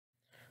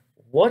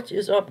What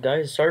is up,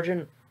 guys?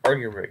 Sergeant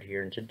Argument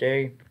here, and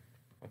today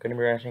I'm going to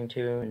be reacting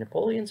to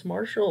Napoleon's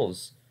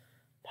Marshals,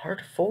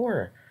 Part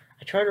 4.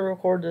 I tried to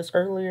record this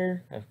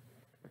earlier, a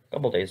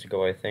couple days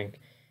ago, I think,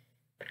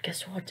 but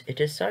guess what? It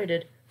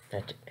decided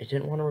that it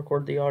didn't want to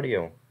record the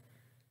audio.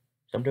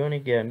 So I'm doing it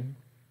again.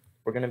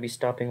 We're going to be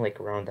stopping like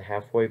around the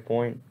halfway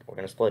point. We're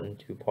going to split in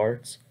 2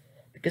 parts,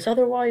 because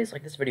otherwise,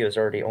 like, this video is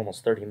already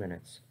almost 30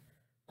 minutes.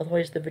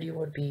 Otherwise, the video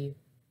would be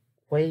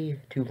way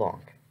too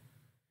long.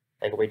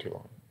 Like, way too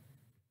long.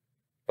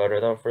 But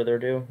without further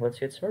ado, let's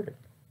get started.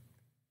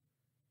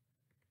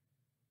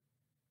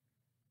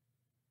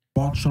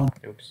 Watch on.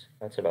 Oops,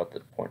 that's about the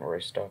point where I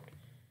stopped.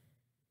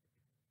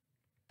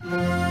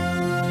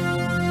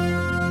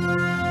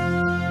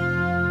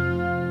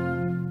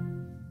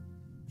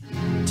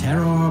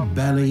 Terror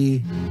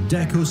belli,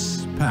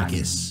 decus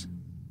pacis.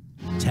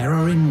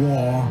 Terror in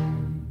war,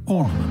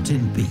 ornament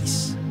in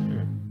peace.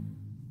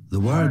 The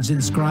words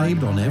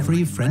inscribed on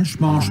every French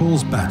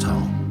marshal's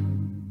baton.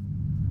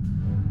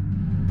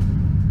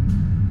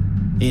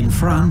 In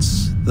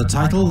France, the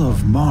title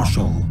of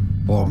Marshal,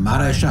 or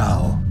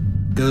Maréchal,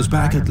 goes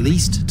back at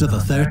least to the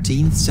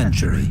 13th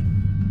century.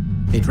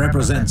 It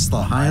represents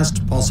the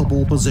highest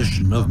possible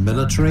position of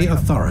military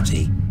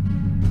authority.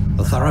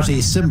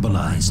 Authority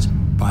symbolized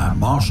by a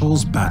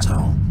marshal's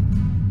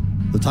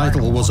baton. The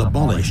title was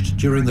abolished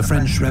during the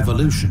French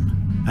Revolution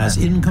as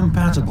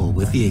incompatible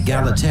with the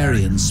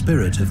egalitarian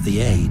spirit of the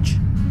age.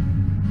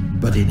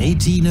 But in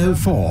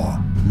 1804,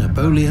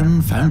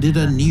 Napoleon founded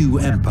a new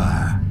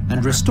empire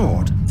and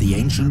restored the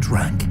ancient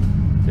rank.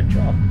 Good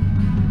job.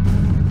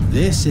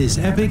 This is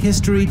Epic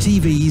History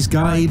TV's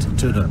guide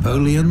to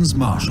Napoleon's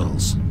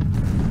Marshals.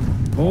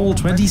 All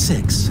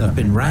 26 have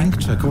been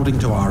ranked according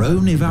to our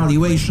own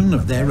evaluation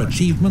of their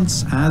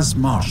achievements as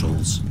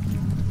marshals,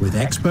 with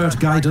expert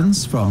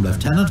guidance from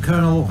Lieutenant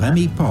Colonel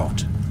Rémy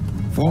Porte,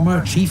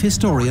 former chief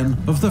historian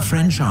of the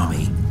French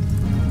Army.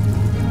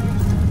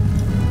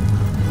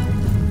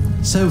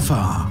 So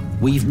far,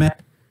 we've met...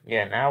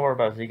 Yeah, now we're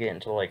about to get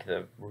into like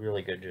the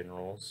really good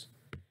generals.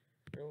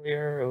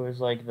 Earlier, it was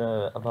like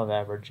the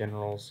above-average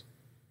generals.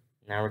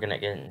 Now we're gonna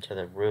get into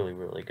the really,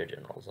 really good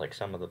generals, like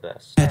some of the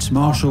best. Met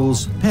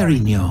Marshals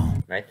Pérignon.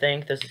 And I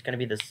think this is gonna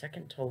be the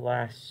second to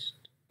last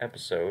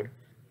episode.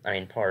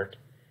 Part.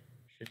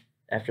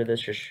 After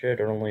this, just should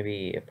only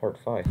be a part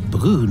 5.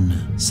 Brune,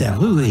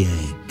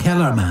 Serrurier,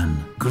 Kellerman,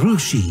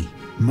 Grouchy,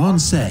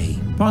 Moncey,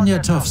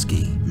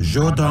 Poniatowski,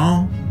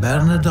 Jourdan,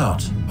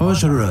 Bernadotte,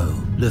 Augereau,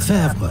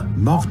 Lefebvre,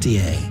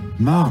 Mortier,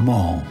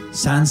 Marmont,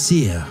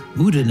 Saint-Cyr,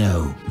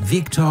 Oudinot,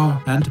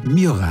 Victor, and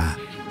Murat.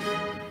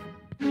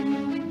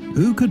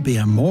 Who could be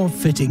a more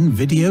fitting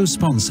video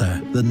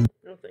sponsor than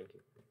No, thank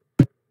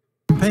you.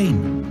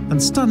 champagne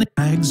and stunning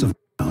bags of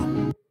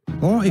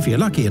or if you're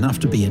lucky enough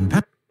to be in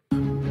Paris.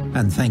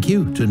 And thank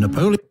you to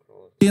Napoleon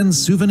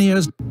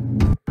Souvenirs.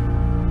 Oh,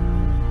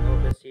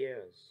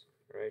 Bessiers.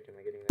 Right, am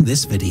I getting that?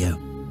 This video.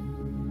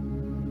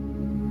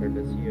 Or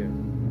Bessiers.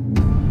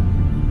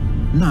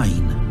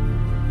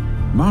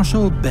 9.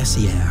 Marshal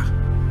Bessières.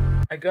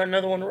 I got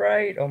another one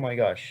right! Oh my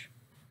gosh.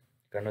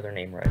 Got another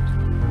name right.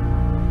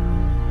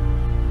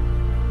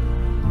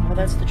 Oh,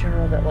 that's the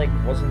general that, like,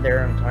 wasn't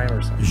there on time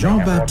or something.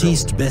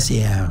 Jean-Baptiste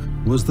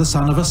Bessières was the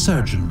son of a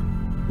surgeon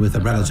with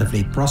a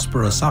relatively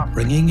prosperous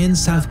upbringing in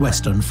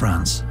southwestern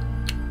France.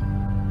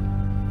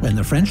 When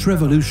the French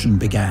Revolution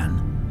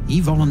began, he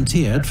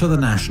volunteered for the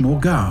National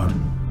Guard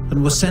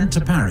and was sent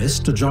to Paris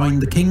to join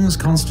the King's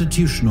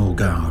Constitutional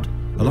Guard,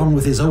 along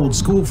with his old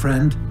school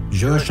friend,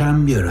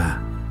 Joachim Murat.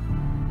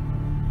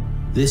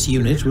 This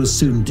unit was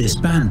soon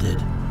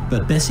disbanded,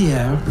 but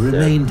Bessières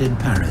remained in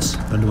Paris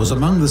and was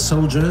among the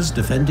soldiers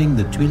defending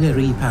the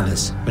Tuileries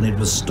Palace when it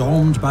was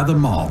stormed by the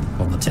mob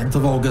on the 10th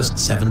of August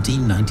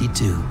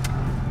 1792.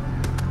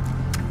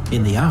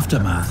 In the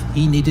aftermath,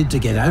 he needed to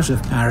get out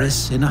of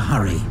Paris in a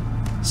hurry,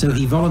 so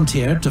he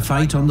volunteered to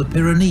fight on the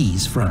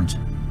Pyrenees front.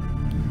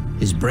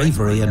 His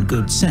bravery and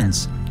good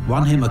sense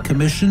won him a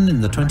commission in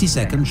the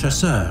 22nd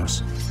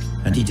Chasseurs,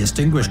 and he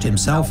distinguished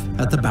himself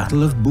at the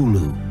Battle of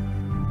Boulou.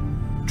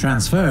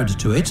 Transferred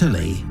to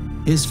Italy,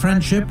 his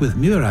friendship with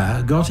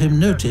Murat got him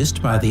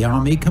noticed by the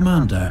army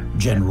commander,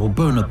 General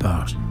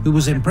Bonaparte, who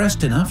was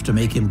impressed enough to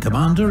make him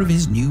commander of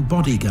his new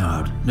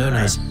bodyguard, known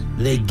as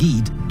Les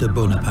Guides de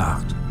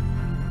Bonaparte.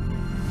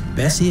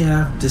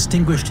 Bessières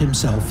distinguished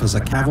himself as a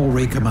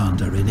cavalry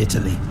commander in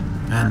Italy,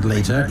 and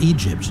later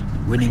Egypt,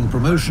 winning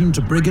promotion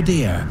to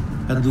brigadier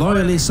and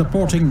loyally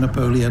supporting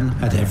Napoleon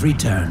at every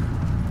turn.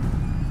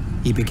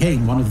 He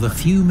became one of the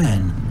few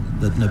men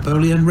that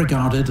Napoleon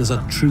regarded as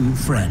a true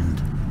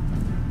friend.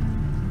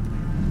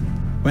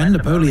 When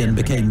Napoleon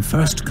became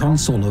first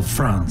consul of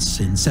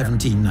France in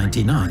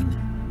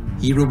 1799,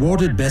 he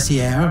rewarded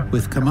Bessières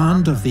with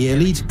command of the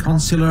elite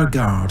Consular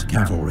Guard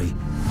cavalry,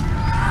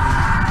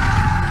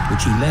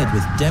 which he led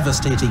with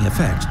devastating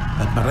effect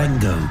at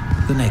Marengo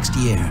the next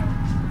year.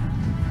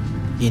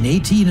 In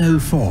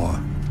 1804,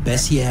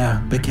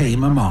 Bessières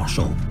became a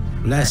marshal,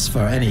 less for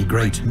any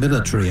great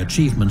military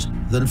achievement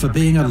than for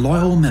being a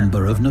loyal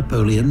member of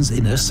Napoleon's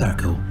inner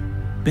circle.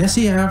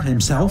 Bessieres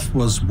himself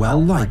was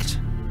well-liked,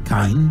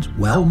 kind,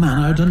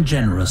 well-mannered and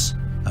generous,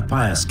 a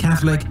pious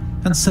Catholic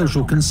and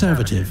social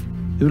conservative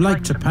who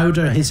liked to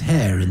powder his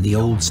hair in the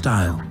old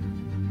style.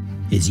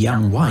 His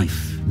young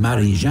wife,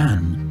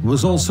 Marie-Jeanne,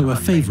 was also a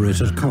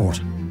favourite at court,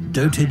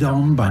 doted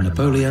on by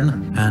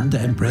Napoleon and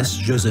Empress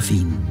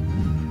Josephine.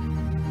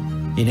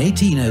 In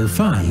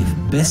 1805,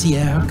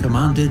 Bessieres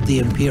commanded the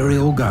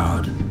Imperial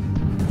Guard.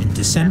 In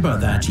December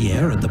that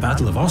year, at the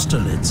Battle of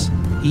Austerlitz,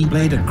 he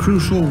played a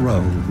crucial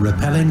role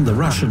repelling the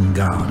Russian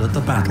Guard at the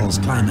battle's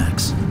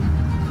climax.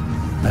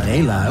 At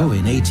Eylau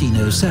in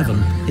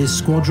 1807, his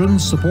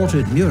squadrons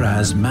supported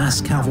Murat's mass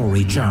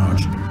cavalry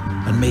charge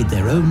and made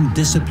their own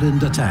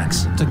disciplined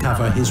attacks to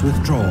cover his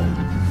withdrawal.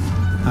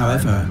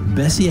 However,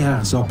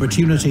 Bessieres'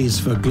 opportunities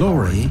for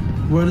glory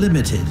were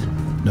limited.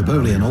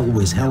 Napoleon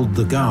always held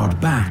the Guard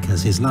back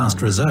as his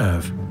last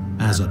reserve,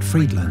 as at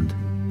Friedland.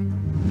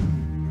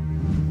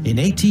 In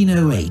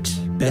 1808,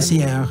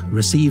 Bessieres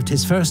received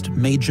his first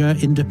major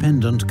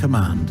independent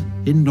command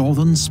in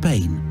northern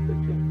Spain.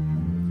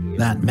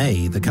 That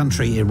May, the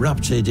country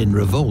erupted in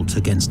revolt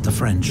against the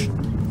French.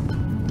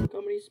 Look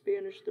how many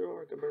Spanish there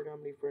are compared to how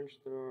many French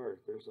there are.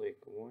 There's like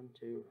 1,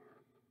 2,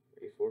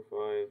 3, 4,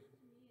 5,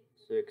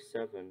 6,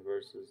 7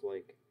 versus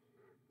like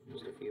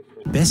just a few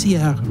French.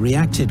 Bessieres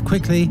reacted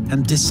quickly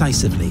and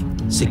decisively,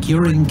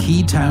 securing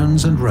key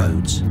towns and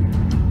roads.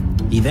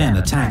 He then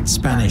attacked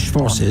Spanish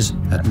forces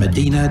at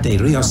Medina de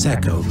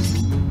Rioseco,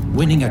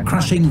 winning a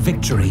crushing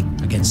victory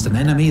against an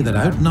enemy that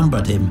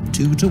outnumbered him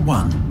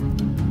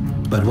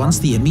 2-1. But once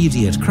the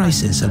immediate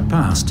crisis had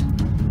passed,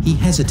 he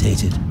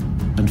hesitated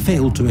and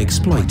failed to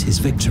exploit his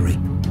victory.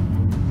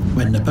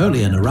 When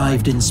Napoleon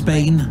arrived in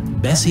Spain,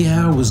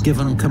 Bessieres was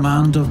given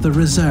command of the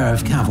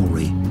reserve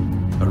cavalry,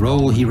 a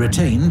role he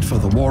retained for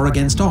the war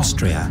against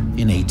Austria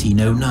in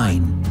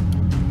 1809.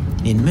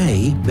 In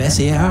May,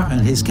 Bessieres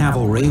and his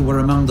cavalry were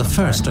among the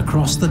first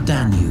across the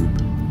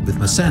Danube, with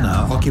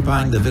Massena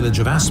occupying the village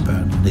of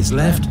Aspern on his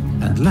left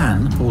and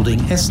Lannes holding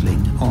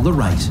Essling on the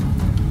right.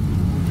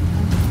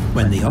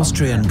 When the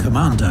Austrian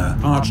commander,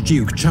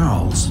 Archduke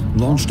Charles,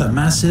 launched a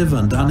massive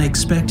and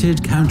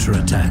unexpected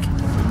counterattack,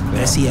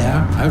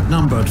 Bessieres,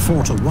 outnumbered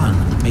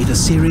 4-1, made a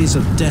series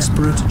of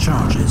desperate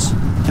charges,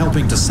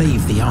 helping to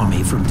save the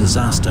army from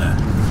disaster.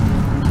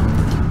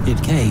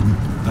 It came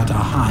at a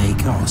high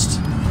cost.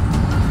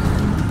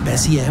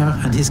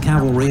 Bessieres and his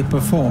cavalry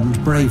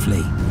performed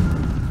bravely.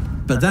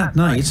 But that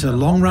night, a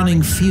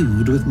long-running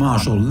feud with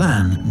Marshal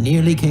Lannes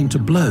nearly came to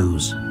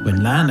blows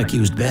when Lannes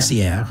accused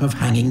Bessieres of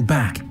hanging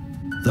back.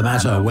 The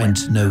matter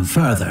went no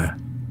further,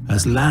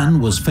 as Lannes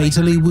was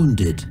fatally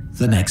wounded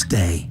the next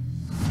day.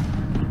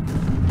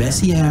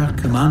 Bessieres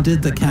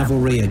commanded the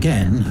cavalry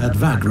again at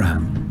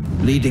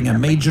Wagram, leading a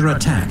major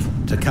attack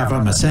to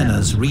cover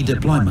Massena's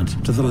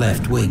redeployment to the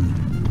left wing.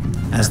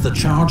 As the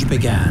charge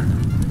began,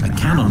 a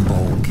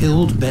cannonball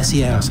killed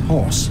Bessieres'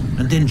 horse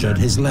and injured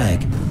his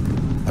leg.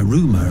 A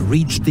rumour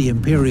reached the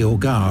Imperial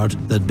Guard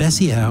that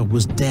Bessieres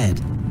was dead.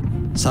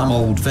 Some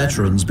old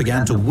veterans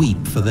began to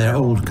weep for their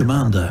old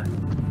commander,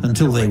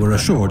 until they were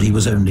assured he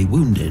was only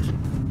wounded.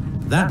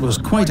 "That was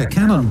quite a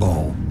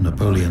cannonball,"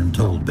 Napoleon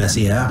told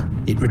Bessieres.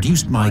 "It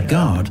reduced my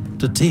guard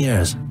to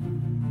tears."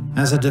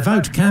 As a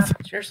devout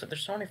Catholic... Seriously,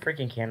 there's so many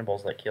freaking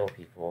cannibals that kill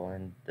people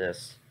in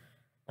this.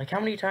 Like, how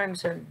many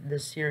times in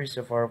this series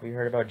so far have we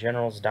heard about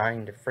generals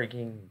dying to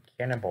freaking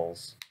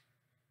cannibals?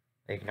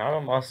 Like,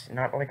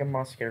 not like a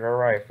musket or a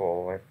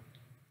rifle, like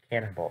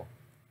cannibal.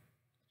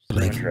 So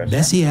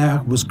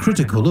Bessieres was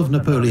critical of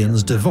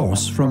Napoleon's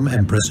divorce from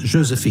Empress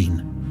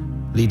Josephine,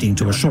 leading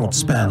to a short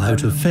spell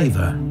out of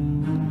favour.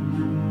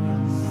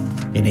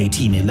 In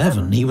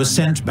 1811, he was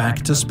sent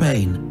back to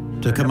Spain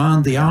to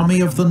command the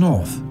Army of the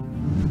North.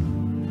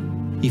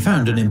 He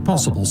found an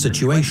impossible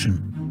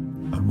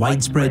situation: a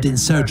widespread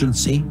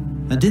insurgency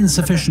and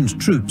insufficient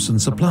troops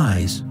and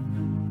supplies.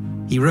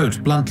 He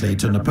wrote bluntly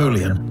to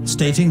Napoleon,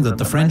 stating that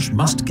the French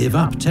must give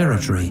up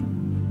territory,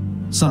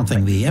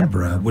 something the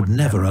Emperor would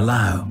never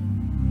allow.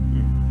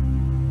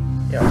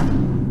 Yeah.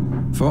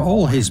 For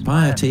all his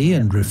piety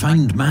and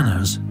refined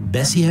manners,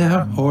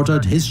 Bessieres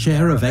ordered his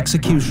share of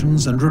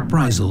executions and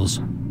reprisals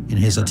in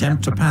his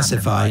attempt to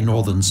pacify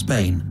northern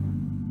Spain,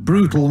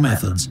 brutal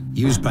methods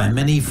used by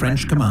many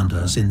French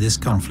commanders in this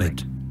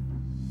conflict.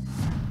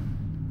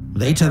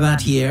 Later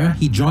that year,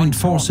 he joined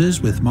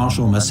forces with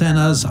Marshal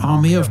Massena's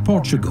Army of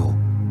Portugal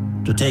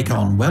to take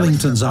on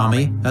Wellington's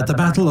army at the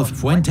Battle of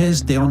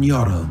Fuentes de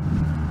Oñoro,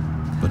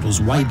 but was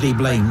widely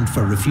blamed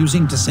for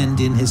refusing to send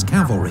in his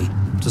cavalry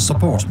to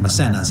support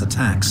Massena's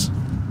attacks.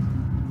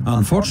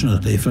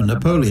 Unfortunately for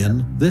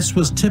Napoleon, this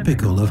was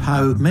typical of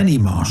how many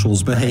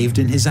marshals behaved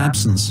in his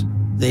absence.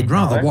 They'd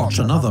rather watch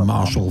another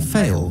marshal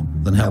fail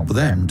than help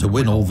them to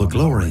win all the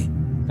glory.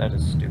 That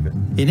is stupid.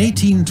 In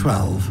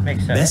 1812,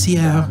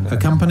 Bessieres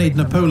accompanied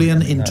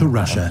Napoleon into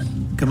Russia,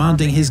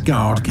 commanding his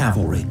Guard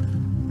cavalry.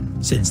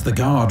 Since the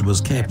Guard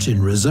was kept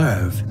in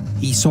reserve,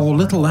 he saw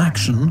little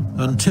action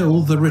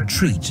until the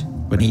retreat,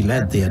 when he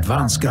led the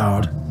advance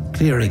guard,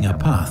 clearing a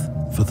path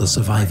for the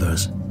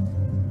survivors.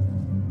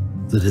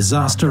 The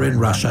disaster in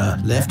Russia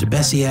left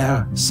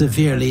Bessieres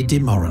severely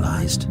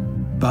demoralized,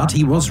 but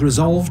he was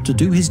resolved to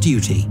do his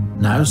duty,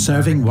 now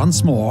serving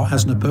once more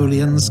as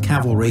Napoleon's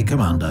cavalry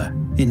commander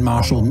in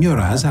Marshal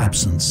Murat's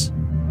absence.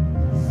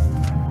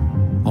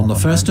 On the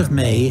 1st of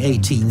May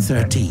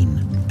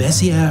 1813,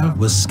 Bessieres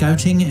was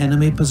scouting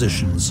enemy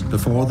positions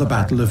before the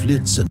Battle of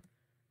Lützen.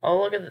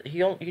 Oh, look at he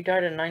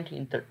died in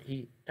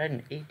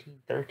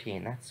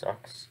 1813. That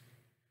sucks.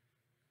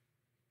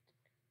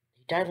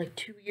 He died like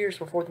 2 years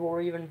before the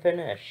war even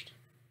finished.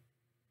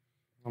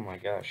 Oh my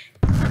gosh.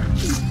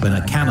 When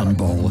a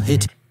cannonball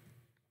hit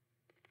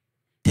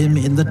him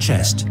in the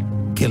chest,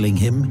 killing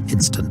him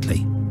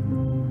instantly.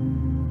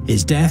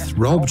 His death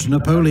robbed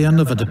Napoleon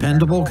of a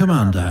dependable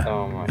commander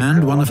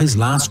and one of his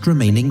last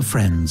remaining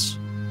friends.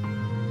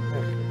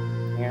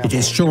 "It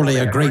is surely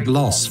a great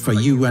loss for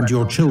you and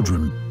your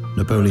children,"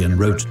 Napoleon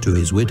wrote to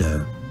his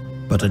widow,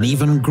 "but an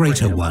even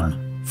greater one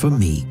for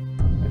me."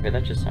 Okay,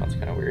 that just sounds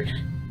kind of weird.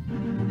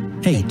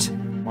 8.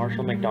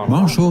 Marshal MacDonald.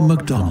 Marshal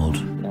MacDonald.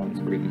 That one's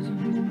pretty easy.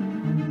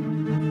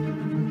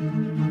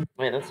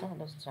 Wait, that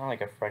doesn't sound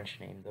like a French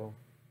name, though.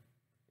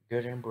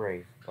 Good and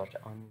brave, but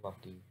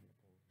unlucky.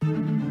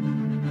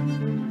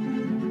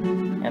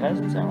 Yeah, that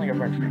doesn't sound like a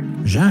French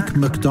name. Jacques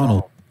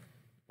MacDonald.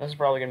 This is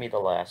probably gonna be the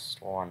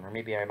last one, or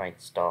maybe I might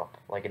stop,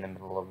 like in the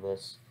middle of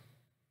this.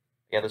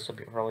 Yeah, this will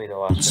be probably the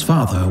last. His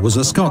father was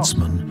a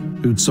Scotsman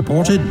who'd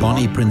supported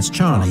Bonnie Prince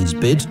Charlie's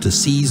bid to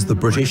seize the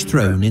British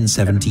throne in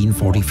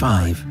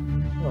 1745.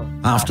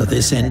 After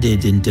this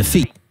ended in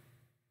defeat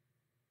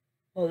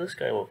Oh, this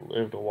guy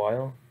lived a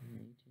while, in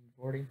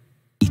 1840.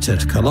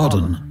 at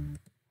Culloden.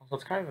 Also,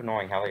 it's kind of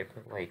annoying how they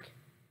put, like,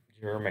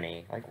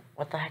 Germany. Like,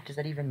 what the heck does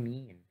that even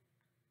mean?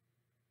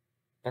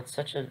 That's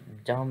such a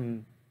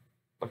dumb...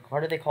 Like,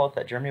 why do they call it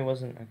that? Germany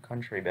wasn't a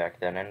country back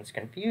then, and it's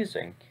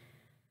confusing.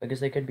 Because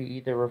they could be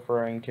either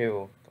referring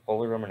to the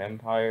Holy Roman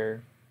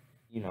Empire,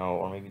 you know,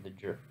 or maybe the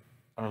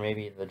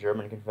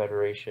German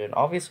Confederation.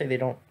 Obviously, they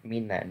don't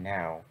mean that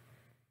now,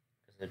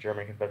 because the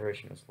German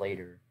Confederation is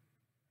later.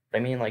 But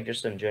I mean, like,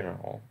 just in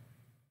general.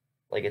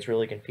 Like, it's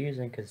really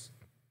confusing, because...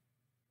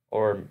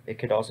 Or it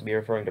could also be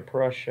referring to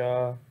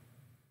Prussia.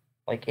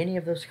 Like, any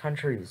of those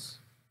countries.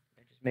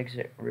 It just makes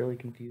it really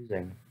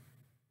confusing.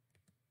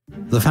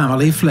 The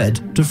family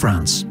fled to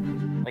France.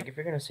 Like, if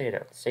you're gonna say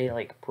it, say,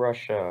 like,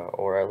 Prussia,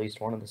 or at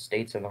least one of the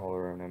states in the Holy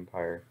Roman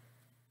Empire.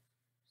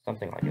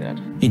 Something like that.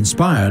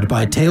 Inspired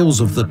by tales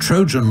of the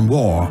Trojan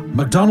War,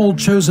 MacDonald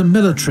chose a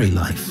military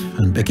life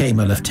and became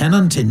a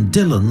lieutenant in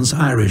Dillon's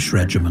Irish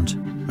Regiment,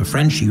 a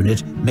French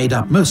unit made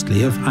up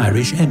mostly of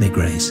Irish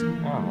émigrés.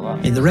 Oh,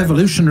 in the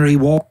Revolutionary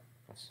War...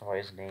 That's why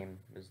his name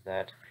is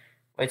that.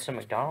 Wait, so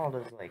MacDonald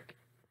is, like,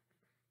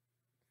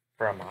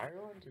 from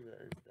Ireland?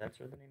 That's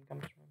where the name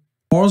comes from?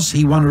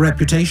 He won a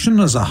reputation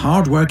as a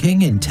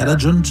hard-working,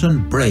 intelligent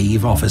and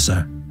brave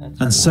officer,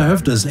 and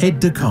served as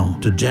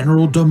aide-de-camp to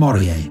General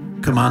Dumouriez,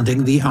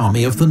 commanding the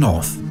Army of the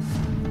North.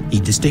 He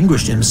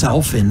distinguished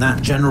himself in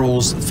that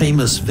general's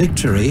famous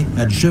victory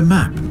at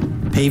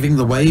Jemappes, paving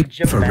the way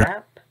for...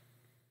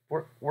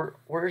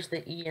 Where's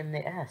the E and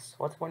the S?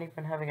 What's one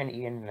even having an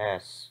E and an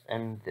S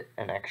and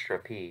an extra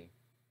P?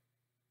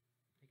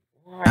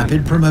 Why?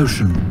 Rapid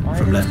promotion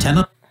from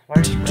lieutenant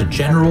to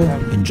general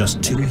in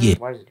just 2 years.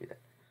 Why does it do that?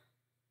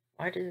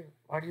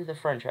 Why do the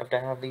French have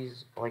to have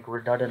these, like,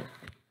 redundant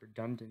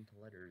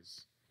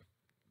letters?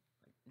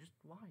 Just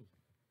why?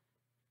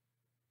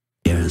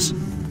 Years.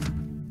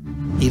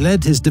 He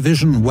led his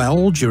division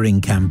well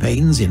during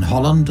campaigns in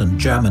Holland and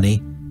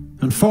Germany,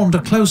 and formed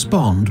a close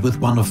bond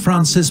with one of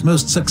France's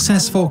most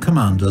successful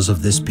commanders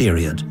of this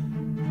period,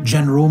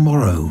 General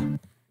Moreau.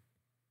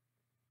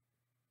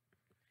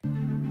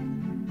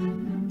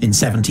 In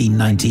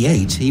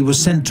 1798, he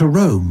was sent to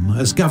Rome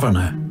as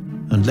governor,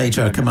 and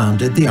later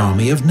commanded the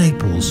Army of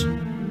Naples.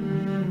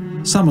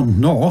 Summoned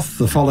north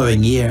the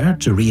following year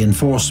to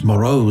reinforce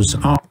Moreau's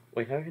army.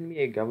 Wait, how can he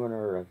be a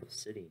governor of a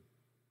city?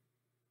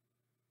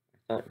 I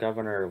thought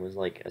governor was,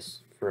 like,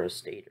 for a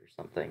state or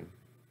something.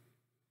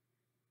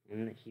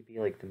 Wouldn't he be,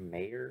 like, the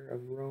mayor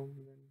of Rome,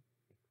 then?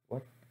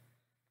 What?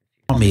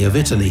 Army of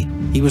Italy.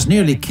 He was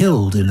nearly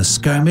killed in a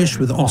skirmish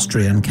with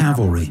Austrian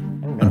cavalry,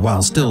 and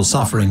while still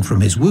suffering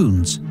from his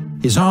wounds,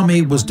 his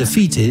army was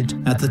defeated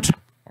at the...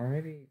 Or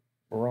maybe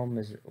Rome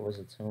was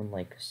its own,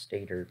 like,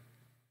 state or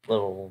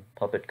little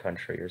puppet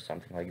country or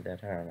something like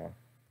that, I don't know.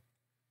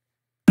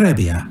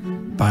 Trebia,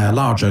 by a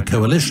larger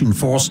coalition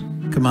force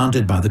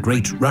commanded by the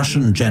great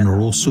Russian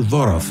general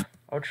Suvorov.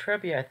 Oh,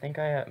 Trebia, I think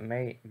I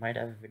might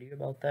have a video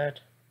about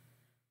that.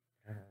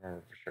 I don't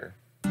remember for sure.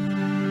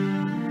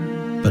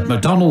 But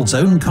MacDonald's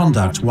own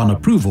conduct won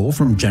approval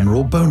from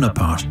General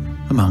Bonaparte,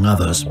 among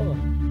others.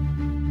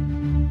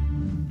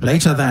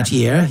 Later that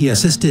year, he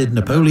assisted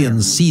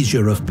Napoleon's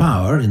seizure of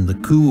power in the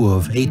coup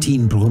of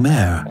 18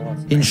 Brumaire,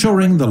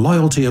 ensuring the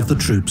loyalty of the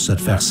troops at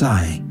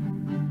Versailles.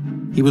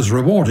 He was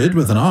rewarded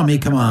with an army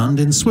command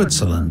in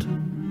Switzerland,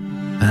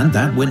 and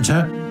that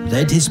winter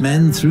led his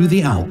men through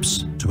the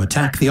Alps to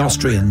attack the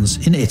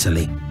Austrians in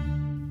Italy.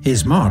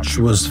 His march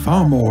was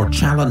far more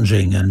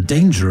challenging and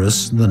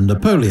dangerous than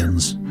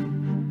Napoleon's.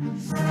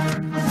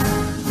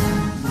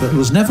 but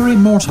was never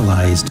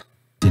immortalized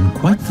in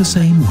quite the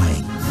same way.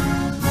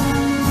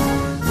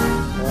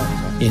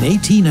 In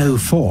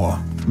 1804,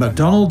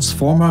 MacDonald's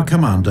former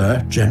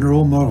commander,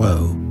 General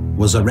Moreau,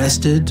 was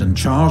arrested and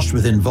charged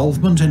with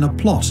involvement in a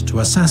plot to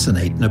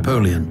assassinate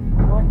Napoleon.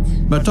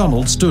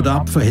 MacDonald stood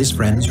up for his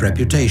friend's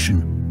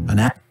reputation, an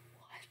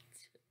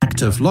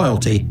act of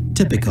loyalty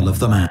typical of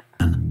the man.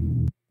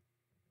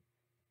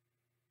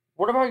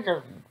 What about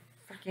your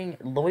freaking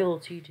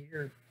loyalty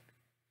to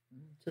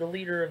the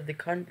leader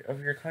of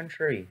your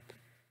country,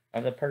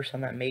 of the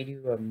person that made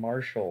you a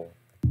marshal?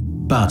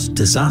 But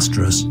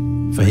disastrous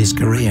for his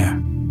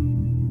career.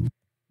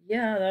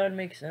 Yeah, that would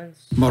make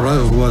sense.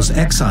 Moreau was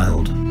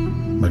exiled.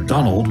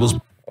 MacDonald was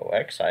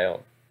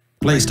exiled,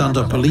 placed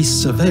under police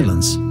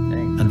surveillance,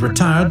 and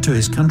retired to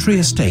his country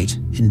estate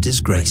in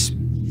disgrace.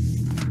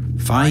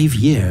 5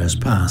 years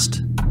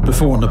passed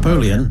before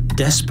Napoleon,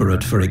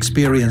 desperate for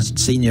experienced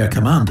senior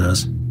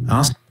commanders,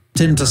 asked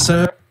him to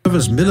serve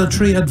as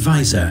military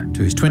advisor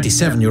to his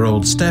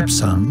 27-year-old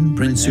stepson,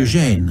 Prince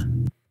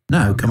Eugene,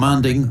 now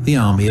commanding the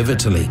army of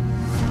Italy.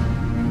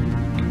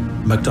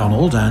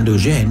 MacDonald and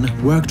Eugene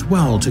worked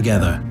well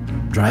together,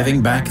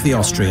 driving back the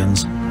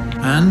Austrians,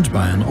 and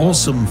by an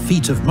awesome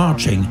feat of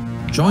marching,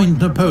 joined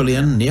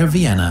Napoleon near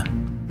Vienna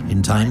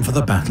in time for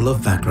the Battle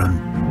of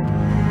Wagram.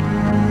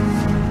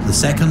 The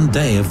second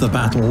day of the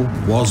battle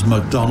was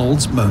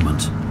MacDonald's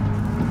moment.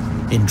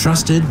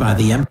 Entrusted by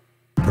the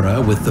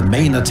Emperor with the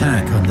main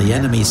attack on the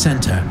enemy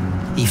centre,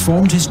 he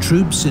formed his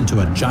troops into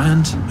a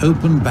giant,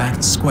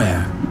 open-backed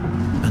square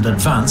and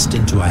advanced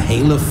into a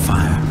hail of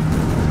fire.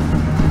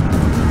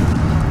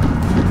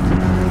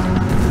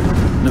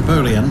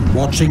 Napoleon,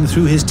 watching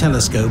through his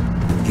telescope,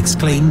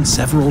 exclaimed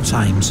several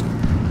times,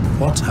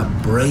 "What a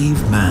brave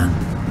man!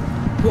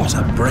 What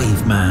a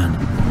brave man!"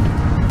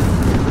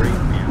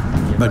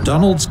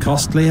 MacDonald's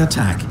costly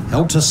attack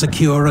helped to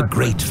secure a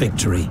great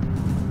victory.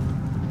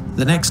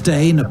 The next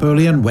day,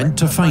 Napoleon went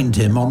to find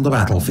him on the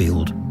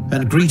battlefield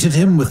and greeted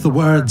him with the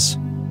words,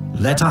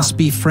 "Let us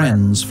be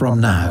friends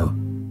from now.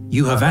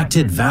 You have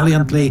acted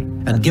valiantly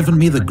and given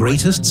me the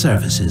greatest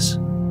services.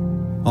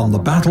 On the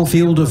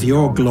battlefield of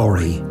your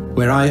glory,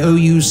 where I owe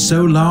you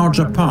so large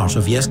a part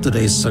of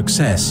yesterday's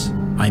success,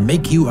 I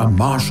make you a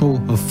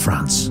Marshal of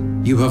France.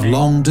 You have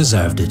long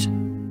deserved it."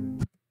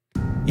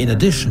 In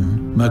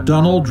addition,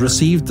 MacDonald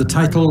received the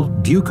title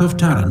Duke of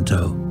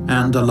Taranto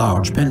and a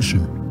large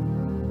pension.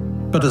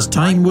 But as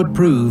time would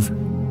prove,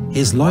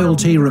 his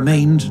loyalty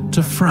remained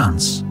to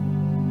France,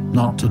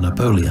 not to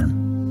Napoleon.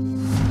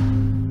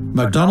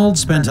 MacDonald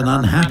spent an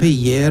unhappy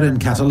year in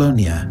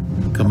Catalonia,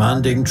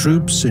 commanding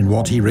troops in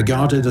what he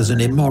regarded as an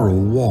immoral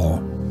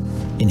war.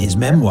 In his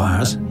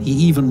memoirs, he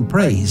even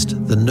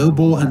praised the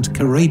noble and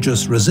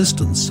courageous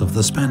resistance of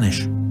the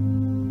Spanish.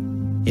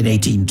 In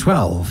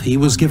 1812, he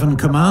was given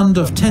command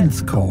of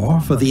 10th Corps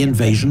for the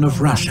invasion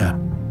of Russia.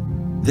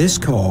 This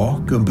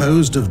corps,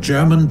 composed of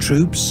German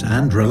troops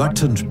and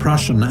reluctant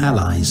Prussian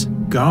allies,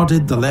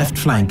 guarded the left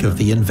flank of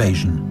the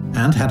invasion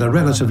and had a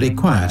relatively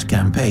quiet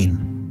campaign.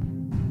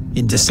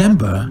 In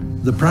December,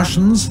 the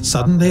Prussians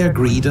suddenly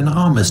agreed an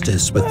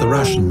armistice with the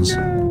Russians,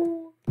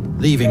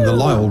 leaving the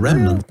loyal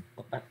remnant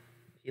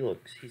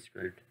he's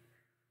screwed.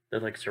 They're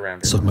like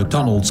surrounded. Of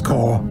MacDonald's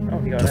corps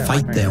to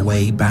fight their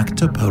way back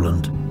to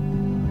Poland.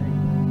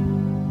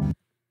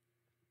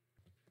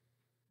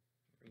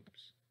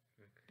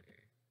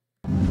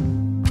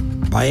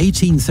 By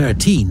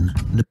 1813,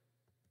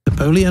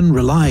 Napoleon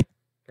relied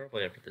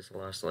probably after this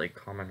last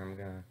comment I'm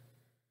gonna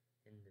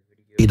end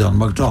the video on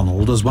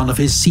MacDonald as one of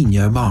his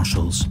senior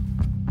marshals.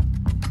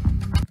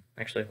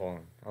 Actually, hold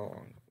on. How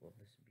long will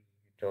this be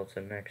until it's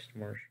the next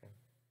marshal?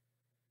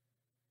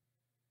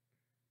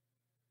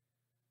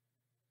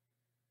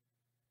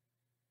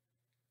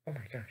 Oh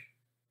my gosh,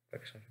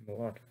 looks like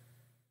a lot.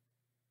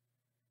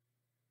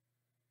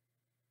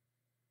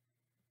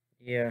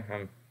 Yeah,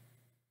 I'm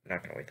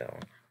not gonna wait that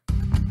long.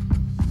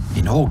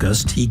 In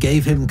August, he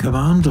gave him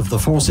command of the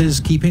forces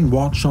keeping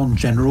watch on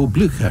General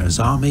Blücher's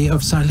army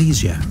of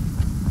Silesia.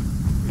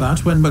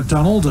 But when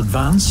MacDonald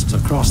advanced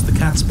across the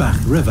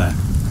Katzbach River,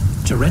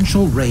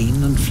 torrential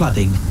rain and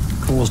flooding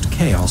caused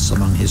chaos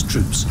among his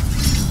troops,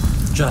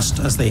 just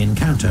as they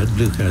encountered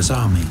Blücher's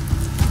army.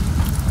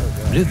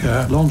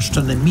 Blücher launched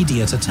an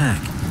immediate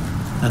attack,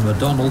 and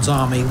MacDonald's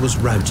army was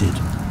routed.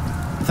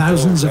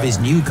 Thousands of his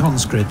new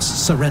conscripts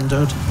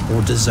surrendered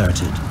or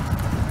deserted.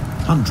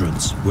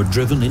 Hundreds were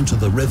driven into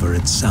the river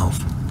itself.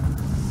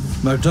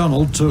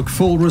 MacDonald took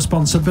full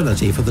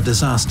responsibility for the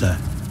disaster,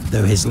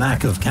 though his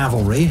lack of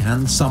cavalry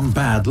and some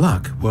bad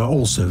luck were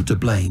also to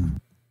blame.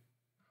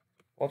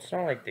 Well, it's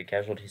not like the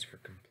casualties were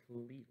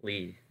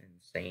completely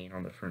insane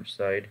on the French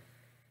side.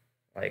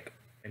 Like,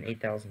 an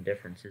 8,000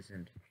 difference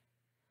isn't,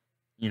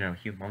 you know,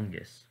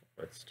 humongous,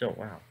 but still,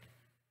 wow.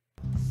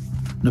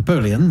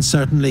 Napoleon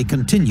certainly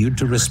continued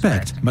to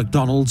respect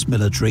MacDonald's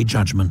military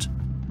judgment.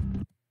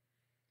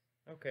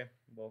 Okay,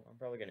 well, I'm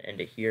probably going to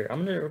end it here.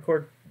 I'm going to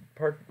record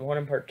part 1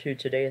 and part 2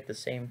 today at the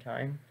same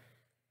time.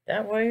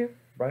 That way,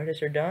 right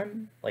as you're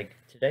done, like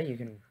today, you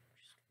can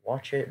just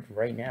watch it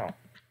right now.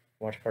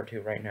 watch part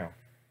 2 right now.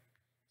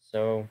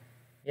 So,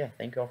 yeah,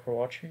 thank you all for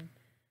watching.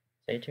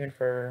 Stay tuned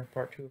for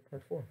part 2 of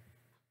part 4.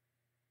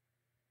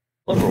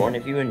 Hello everyone,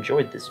 if you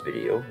enjoyed this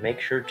video, make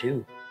sure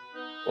to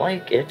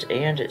like it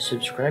and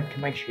subscribe to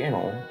my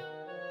channel.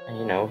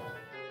 And,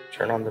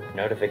 turn on the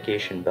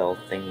notification bell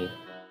thingy.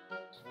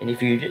 And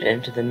if you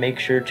didn't, then make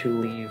sure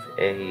to leave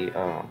a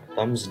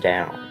thumbs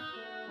down.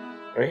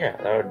 But yeah,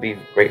 that would be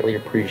greatly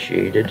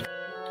appreciated.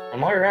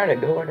 And while you're at it,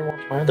 go ahead and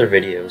watch my other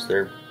videos.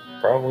 They're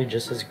probably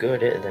just as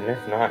good, and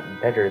if not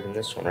better than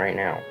this one right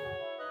now.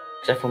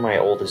 Except for my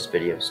oldest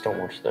videos, don't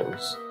watch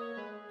those.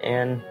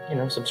 And,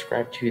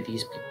 subscribe to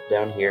these people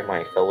down here,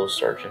 my fellow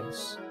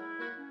sergeants.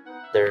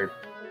 They're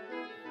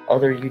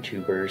other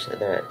YouTubers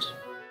that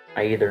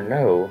I either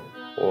know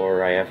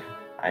or I have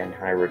in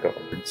high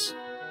regards.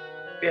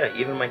 Yeah,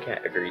 even my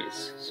cat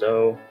agrees.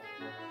 So,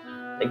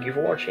 thank you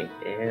for watching,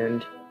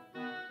 and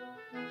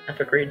have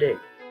a great day.